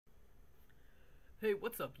Hey,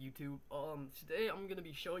 what's up YouTube? Today I'm gonna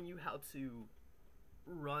be showing you how to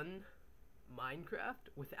run Minecraft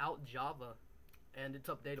without Java, and it's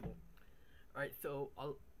updatable. Alright, so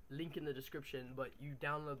I'll link in the description, but you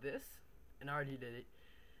download this, and I already did it.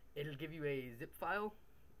 It'll give you a zip file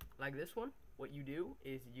like this one. What you do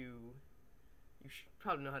is you should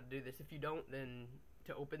probably know how to do this. If you don't, then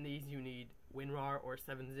to open these you need WinRAR or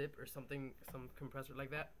 7-zip or something, some compressor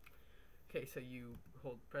like that. Okay, so you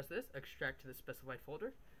press this, extract to the specified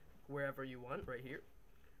folder, wherever you want, right here.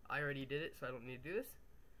 I already did it, so I don't need to do this.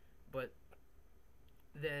 But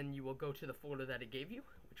then you will go to the folder that it gave you,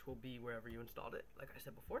 which will be wherever you installed it, like I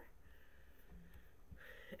said before.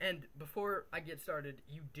 And before I get started,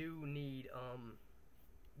 you need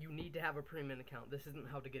to have a premium account. This isn't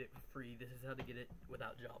how to get it for free. This is how to get it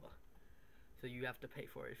without Java. So you have to pay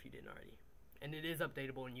for it if you didn't already. And it is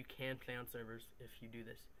updatable, and you can play on servers if you do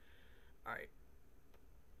this. Alright,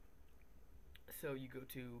 so you go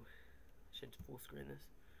to, should full screen this,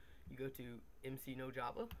 you go to MC no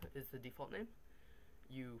Java is the default name.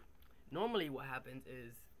 Normally what happens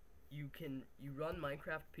is you run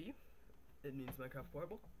Minecraft P, it means Minecraft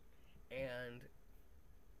Portable, and,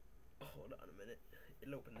 hold on a minute,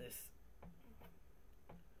 it'll open this.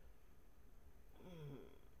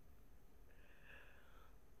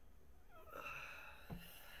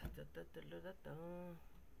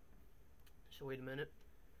 So wait a minute,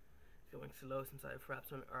 it's going slow since I have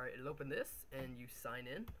fraps on it. Alright, it'll open this and you sign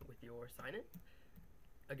in with your sign in.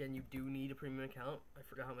 Again, you do need a premium account. I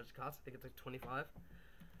forgot how much it costs. I think it's like 25.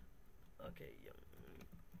 Okay, yeah.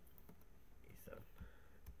 So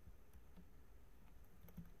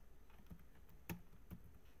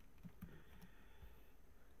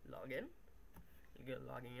log in. You go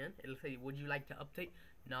logging in. It'll say, would you like to update?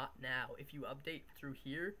 Not now. If you update through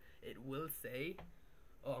here, it will say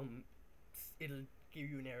it'll give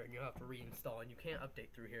you an error and you'll have to reinstall, and you can't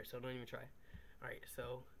update through here, so don't even try. Alright,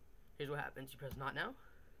 so here's what happens. You press not now,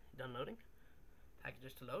 done loading,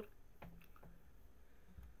 packages to load.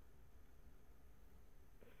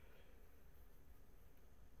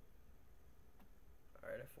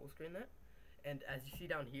 Alright, I full screen that. And as you see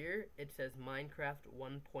down here, it says Minecraft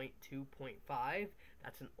 1.2.5.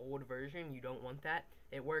 That's an old version. You don't want that.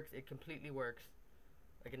 It works. It completely works.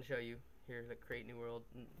 I can show you. Here, like create new world.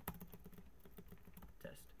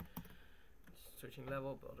 Test. Switching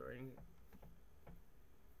level, build a ring.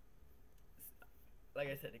 Like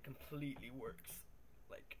I said, it completely works.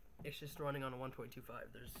 Like, it's just running on a 1.25.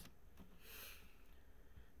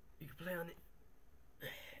 You can play on it.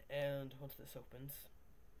 And once this opens,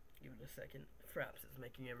 give it a second. Fraps is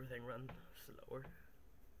making everything run slower.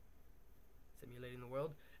 Simulating the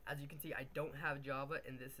world. As you can see, I don't have Java,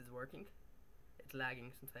 and this is working. It's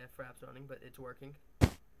lagging since I have fraps running, but it's working.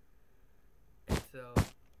 And so,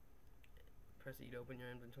 press E to open your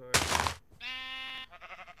inventory.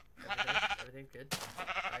 Everything's good.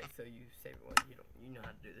 Alright, so you save it. Well, you know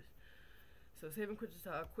how to do this. So save and quit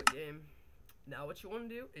game. Now what you want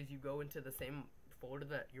to do is you go into the same folder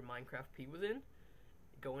that your Minecraft P was in.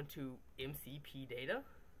 Go into MCP data.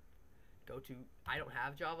 Go to, I don't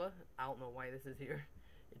have Java. I don't know why this is here.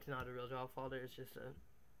 It's not a real Java folder. It's just a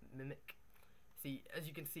mimic. See, as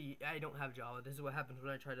you can see, I don't have Java. This is what happens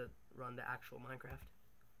when I try to run the actual Minecraft.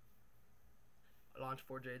 Launch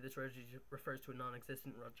 4J. This refers to a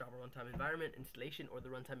non-existent Java runtime environment installation, or the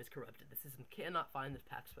runtime is corrupted. The system cannot find this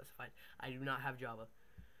path specified. I do not have Java.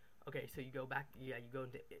 Okay, so you go back. Yeah, you go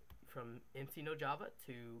into from MC no Java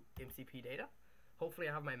to MCP data. Hopefully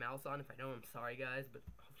I have my mouse on. If I don't, I'm sorry guys, but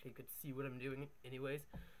hopefully you could see what I'm doing anyways.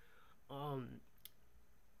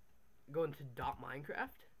 Go into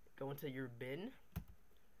 .minecraft, go into your bin,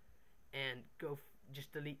 and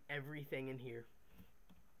just delete everything in here.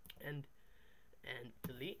 And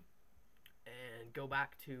delete, and go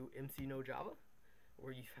back to MC no Java,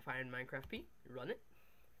 where you find Minecraft P, run it.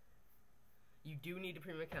 You do need a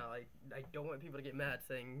premium account. I don't want people to get mad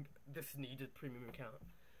saying this needs a premium account.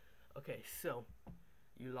 Okay, so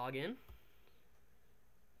you log in.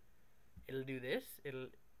 It'll do this. It'll,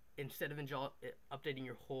 instead of updating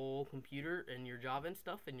your whole computer and your Java and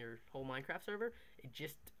stuff and your whole Minecraft server, it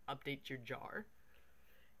just updates your jar.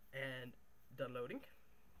 And done loading.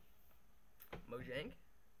 Mojang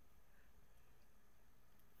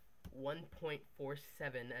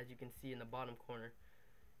 1.47, as you can see in the bottom corner.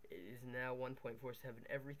 It is now 1.47.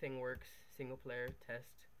 Everything works. Single player,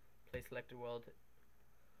 test, play selected world.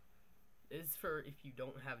 This is for if you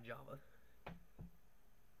don't have Java.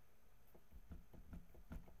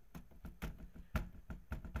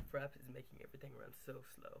 Fraps is making everything run so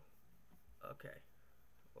slow. Okay.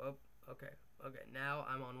 Well, okay. Now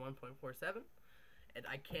I'm on 1.47, and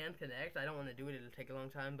I can connect. I don't want to do it, it'll take a long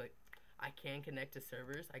time, but I can connect to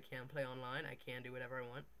servers, I can play online, I can do whatever I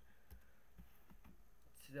want.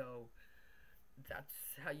 So that's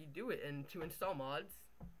how you do it. And to install mods,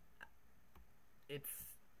 it's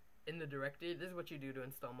in the directory. This is what you do to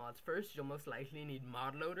install mods. First, you'll most likely need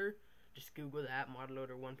modloader. Just Google that,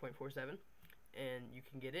 modloader 1.47, and you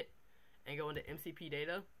can get it. And go into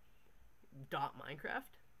mcpdata.minecraft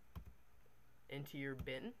into your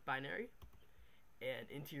bin binary, and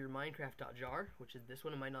into your minecraft.jar, which is this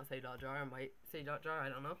one. It might not say .jar, it might say .jar, I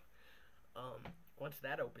don't know. Once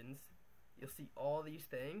that opens, you'll see all these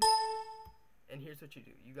things, and here's what you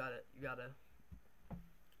do. You gotta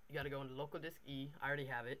go into local disk E. I already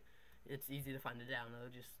have it. It's easy to find it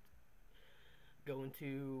download. Just go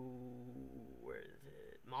into, where is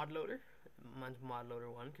it? Modloader. Mine's modloader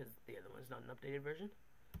 1 because the other one's not an updated version.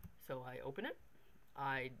 So I open it.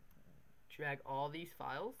 I drag all these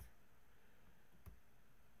files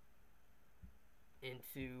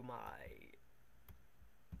into my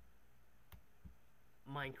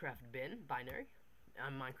Minecraft bin binary.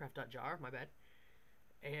 I'm minecraft.jar, my bad.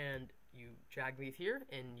 And you drag these here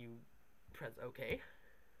and you press OK.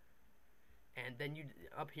 And then you,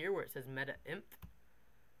 up here where it says meta-imp,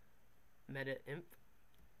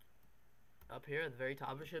 up here at the very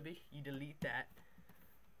top it should be, you delete that.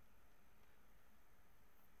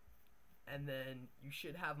 And then you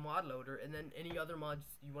should have modloader, and then any other mods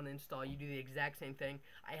you want to install, you do the exact same thing.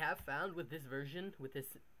 I have found with this version, with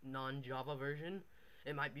this non-Java version,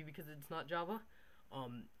 it might be because it's not Java,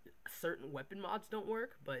 certain weapon mods don't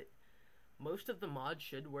work, but most of the mods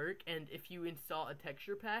should work. And if you install a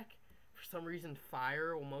texture pack, for some reason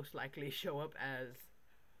fire will most likely show up as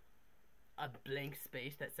a blank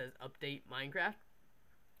space that says update Minecraft,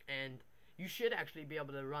 and you should actually be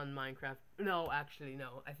able to run Minecraft. No, actually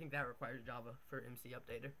no, I think that requires Java for MC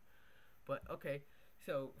Updater. But okay,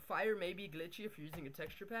 so fire may be glitchy if you're using a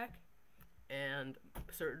texture pack, and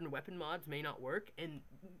certain weapon mods may not work. And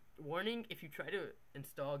warning, if you try to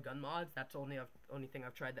install gun mods, that's the only thing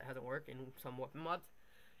I've tried that hasn't worked in some weapon mods.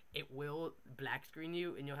 It will black screen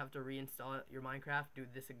you, and you'll have to reinstall your Minecraft, do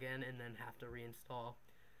this again, and then have to reinstall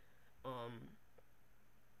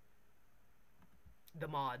the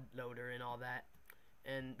mod loader and all that.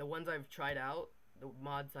 And the ones I've tried out, the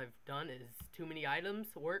mods I've done, is too many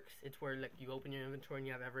items works. It's where like you open your inventory and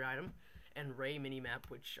you have every item. And Ray minimap,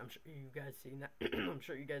 which I'm sure you guys seen that. I'm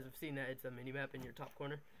sure you guys have seen that. It's a minimap in your top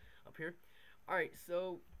corner up here. Alright,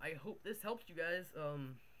 so I hope this helps you guys.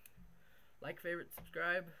 Like, favorite,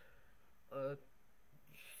 subscribe. So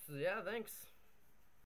yeah, thanks.